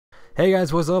Hey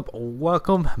guys, what's up?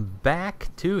 Welcome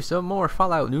back to some more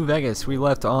Fallout New Vegas. We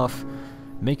left off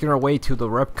making our way to the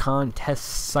REPCONN test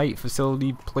site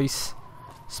facility place.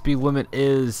 Speed limit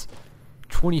is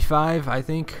 25, I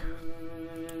think.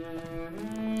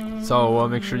 So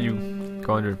make sure you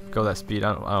go that speed.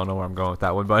 I don't know where I'm going with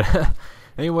that one, but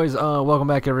anyways, welcome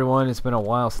back everyone. It's been a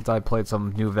while since I played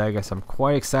some New Vegas. I'm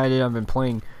quite excited. I've been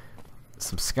playing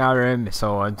some Skyrim,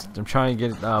 so I'm trying to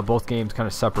get both games kind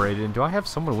of separated. And do I have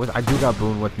someone with? I do got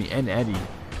Boone with me and Eddie.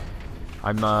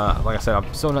 I'm like I said,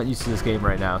 I'm so not used to this game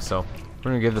right now, so we're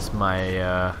gonna give this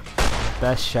my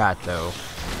best shot though.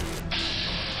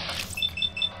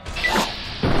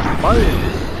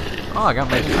 Oh, I got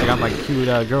my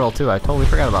cute girl too. I totally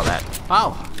forgot about that.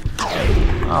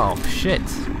 Oh shit!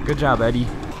 Good job, Eddie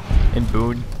and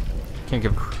Boone. Can't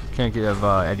give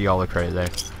Eddie all the credit there.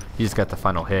 He just got the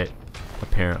final hit,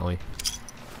 apparently.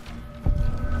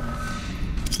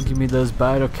 Give me those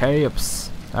battle capes.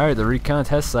 Alright, the recon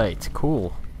test site.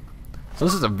 Cool. So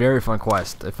this is a very fun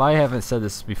quest. If I haven't said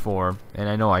this before, and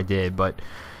I know I did, but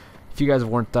if you guys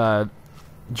weren't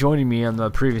joining me on the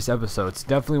previous episodes,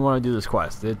 definitely want to do this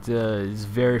quest. It is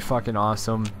very fucking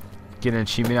awesome. Get an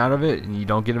achievement out of it, and you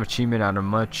don't get an achievement out of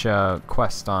much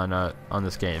quest on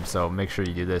this game. So make sure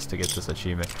you do this to get this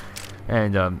achievement.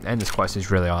 And this quest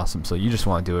is really awesome, so you just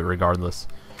want to do it regardless.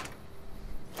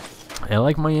 I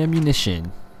like my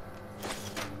ammunition.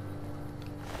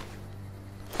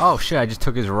 Oh shit! I just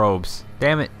took his robes.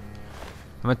 Damn it!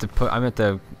 I meant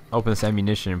to open this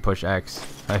ammunition and push X.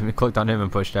 I clicked on him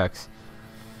and pushed X.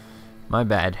 My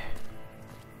bad.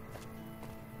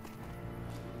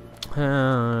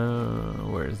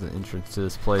 Where's the entrance to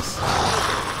this place?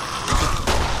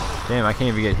 Damn, I can't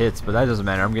even get hits, but that doesn't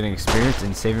matter. I'm getting experience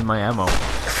and saving my ammo.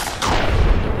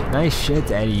 Nice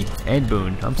shit, Eddie and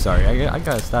Boone. I'm sorry, I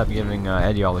gotta stop giving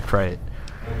Eddie all the credit.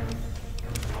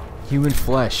 Human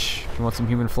flesh. If you want some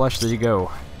human flesh, there you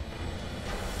go.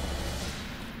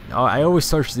 Oh, I always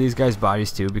search these guys'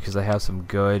 bodies too because I have some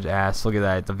good ass. Look at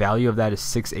that. The value of that is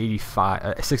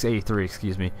 683,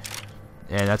 excuse me,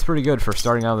 and that's pretty good for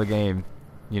starting out of the game.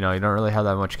 You know, you don't really have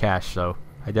that much cash, so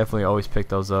I definitely always pick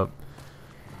those up.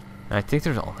 And I think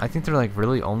they're like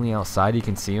really only outside you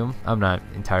can see them. I'm not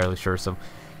entirely sure. So,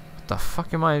 what the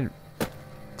fuck am I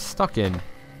stuck in? All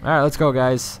right, let's go,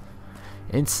 guys.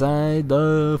 Inside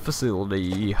the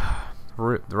facility, the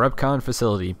REPCONN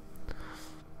facility.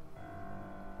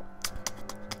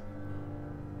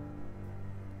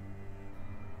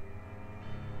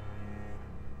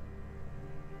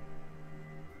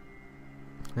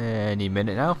 Any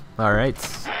minute now. All right.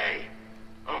 Hey,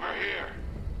 over here.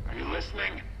 Are you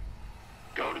listening?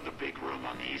 Go to the big room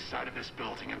on the east side of this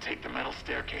building and take the metal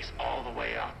staircase all the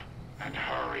way up. And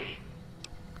hurry.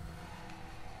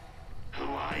 Who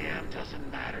I am doesn't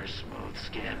matter, Smooth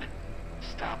Skin.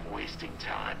 Stop wasting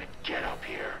time and get up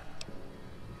here.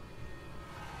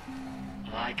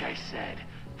 Like I said,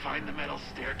 find the metal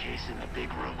staircase in the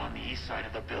big room on the east side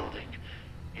of the building.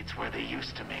 It's where they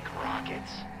used to make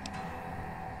rockets.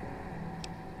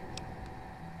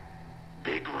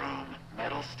 Big room,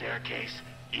 metal staircase,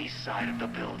 east side of the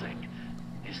building.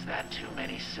 Is that too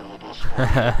many syllables for you?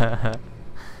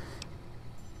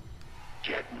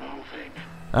 Get moving.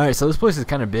 Alright, so this place is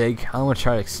kind of big. I'm going to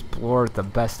try to explore it the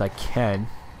best I can.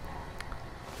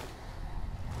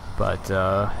 But,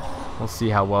 we'll see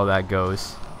how well that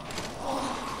goes.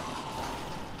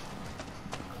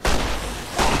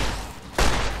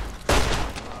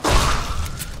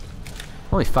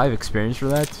 Only 5 experience for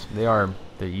that. They are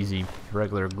the easy,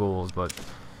 regular ghouls, but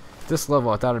at this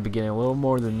level I thought I'd be getting a little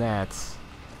more than that.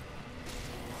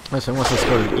 Actually, once let's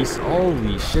go to the east.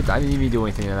 Holy shit, I didn't even do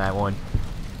anything to that one.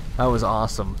 That was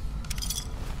awesome.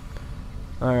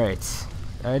 Alright,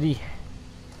 Eddie.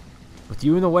 With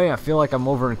you in the way, I feel like I'm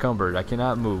over encumbered. I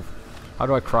cannot move. How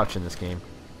do I crouch in this game?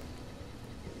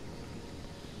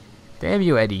 Damn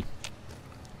you, Eddie.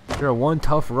 You're one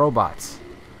tough robot.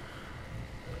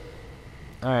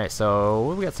 Alright,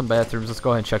 so we got some bathrooms. Let's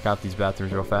go ahead and check out these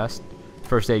bathrooms real fast.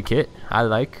 First aid kit, I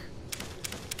like.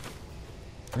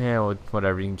 Yeah, well,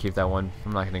 whatever, you can keep that one.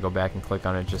 I'm not going to go back and click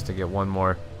on it just to get one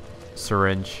more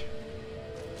syringe.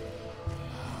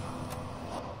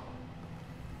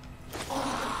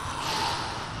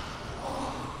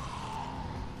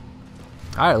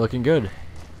 Alright, looking good.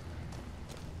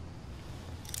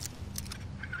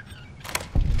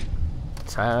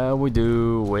 That's how we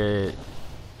do it.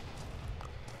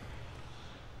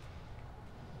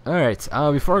 Alright,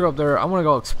 before I go up there, I want to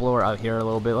go explore out here a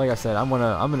little bit. Like I said, I'm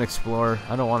gonna explore.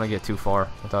 I don't want to get too far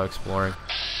without exploring.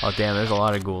 Oh damn, there's a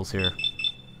lot of ghouls here.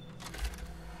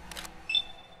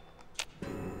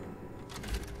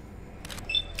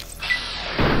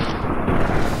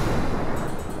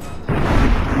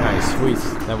 sweet.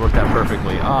 That worked out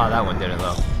perfectly. Ah, that one didn't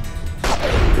though.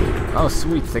 Oh,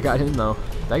 sweet. They got him though.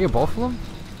 Did I get both of them?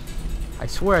 I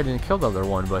swear I didn't kill the other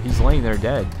one, but he's laying there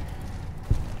dead.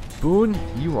 Boone,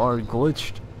 you are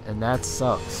glitched, and that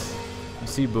sucks. You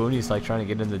see Boone? He's like trying to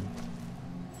get into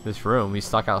this room. He's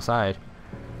stuck outside.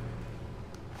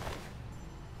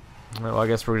 Well, I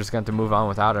guess we're just going to move on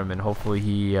without him, and hopefully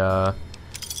he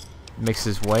makes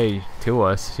his way to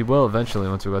us. He will eventually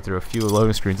once we go through a few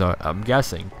loading screens, I'm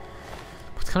guessing.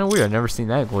 But it's kind of weird. I've never seen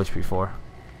that glitch before.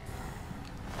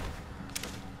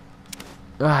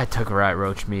 Ah, I took rat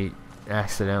roach meat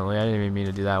accidentally. I didn't even mean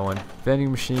to do that one.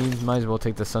 Vending machines. Might as well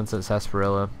take the Sunset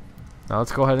Sarsaparilla. Now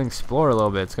let's go ahead and explore a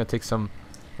little bit. It's going to take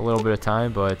a little bit of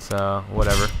time, but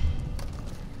whatever.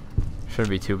 Shouldn't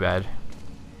be too bad.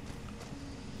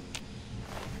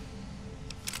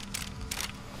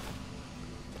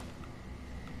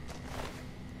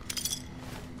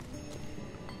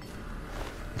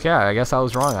 Yeah, I guess I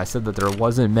was wrong. I said that there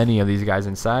wasn't many of these guys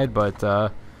inside, but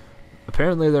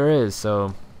apparently there is,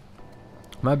 so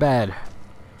my bad.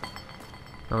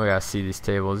 Oh, we gotta see these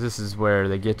tables. This is where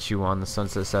they get you on the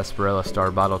Sunset Sarsaparilla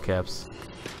Star bottle caps.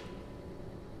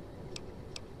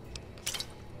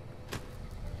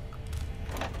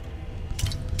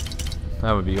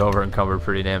 That would be over encumbered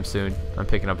pretty damn soon. I'm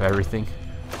picking up everything.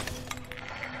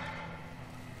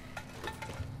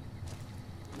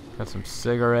 Got some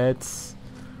cigarettes.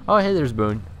 Oh, hey, there's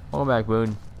Boone. Welcome back,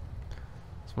 Boone.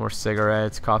 Some more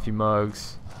cigarettes, coffee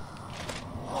mugs.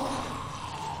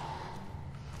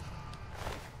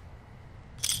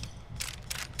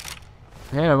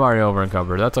 And I'm already over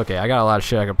encumbered. That's okay. I got a lot of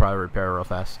shit I could probably repair real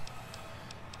fast.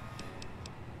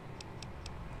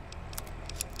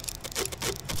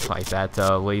 Like that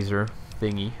laser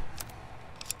thingy.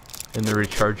 And the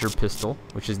recharger pistol,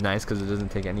 which is nice because it doesn't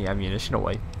take any ammunition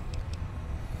away.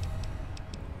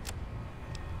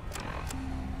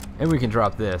 And we can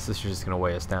drop this. This is just going to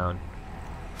weigh us down.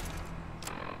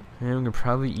 And we can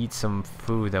probably eat some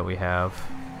food that we have.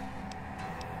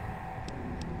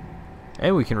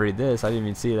 And we can read this. I didn't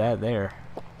even see that there.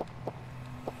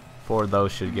 4 of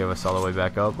those should give us all the way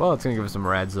back up. Well, it's going to give us some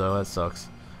rads though. That sucks.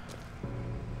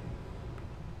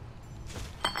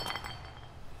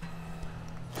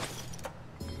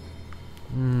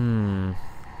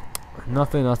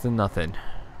 Nothing.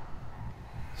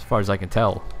 As far as I can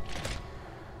tell.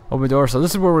 Open door. So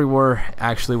this is where we were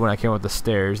actually when I came up the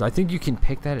stairs. I think you can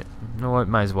pick that. You know what?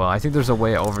 Might as well. I think there's a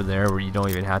way over there where you don't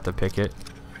even have to pick it.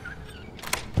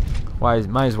 Might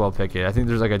as well pick it. I think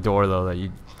there's like a door though that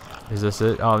you. Is this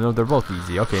it? Oh no, they're both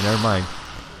easy. Okay, never mind.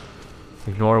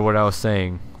 Ignore what I was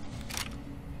saying.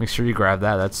 Make sure you grab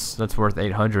that. That's worth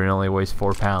 800 and only weighs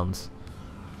 4 pounds.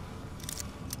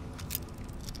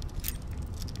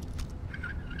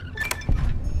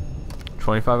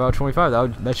 $25 out of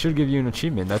 25. That should give you an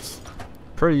achievement. That's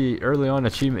pretty early on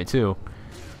achievement too.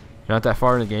 Not that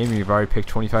far in the game, and you've already picked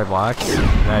 25 locks.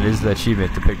 That is the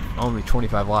achievement, to pick only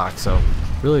 25 locks. So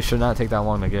really should not take that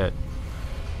long to get.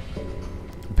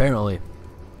 Apparently,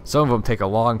 some of them take a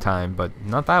long time, but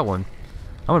not that one.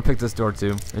 I'm gonna pick this door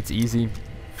too. It's easy,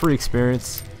 free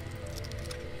experience,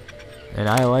 and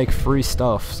I like free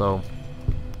stuff, so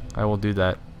I will do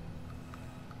that.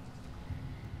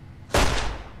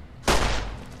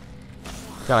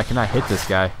 God, I cannot hit this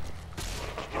guy.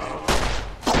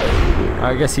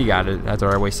 I guess he got it after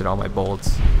I wasted all my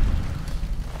bullets.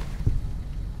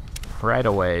 Right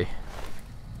away.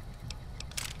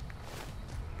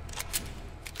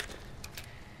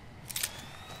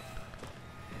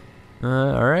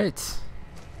 Alright.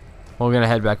 Well, we're gonna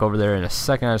head back over there in a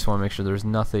second. I just want to make sure there's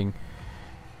nothing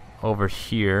over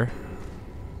here.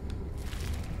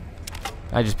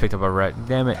 I just picked up a rat.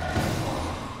 Damn it.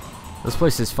 This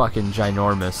place is fucking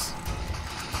ginormous.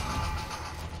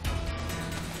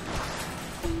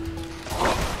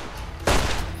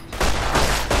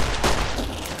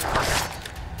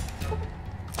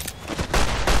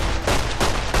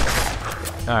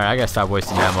 Alright, I gotta stop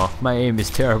wasting ammo. My aim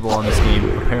is terrible on this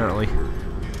game, apparently.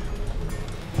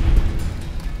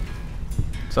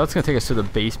 So that's gonna take us to the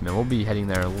basement. We'll be heading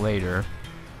there later.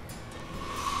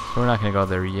 So we're not gonna go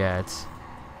there yet.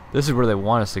 This is where they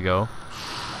want us to go.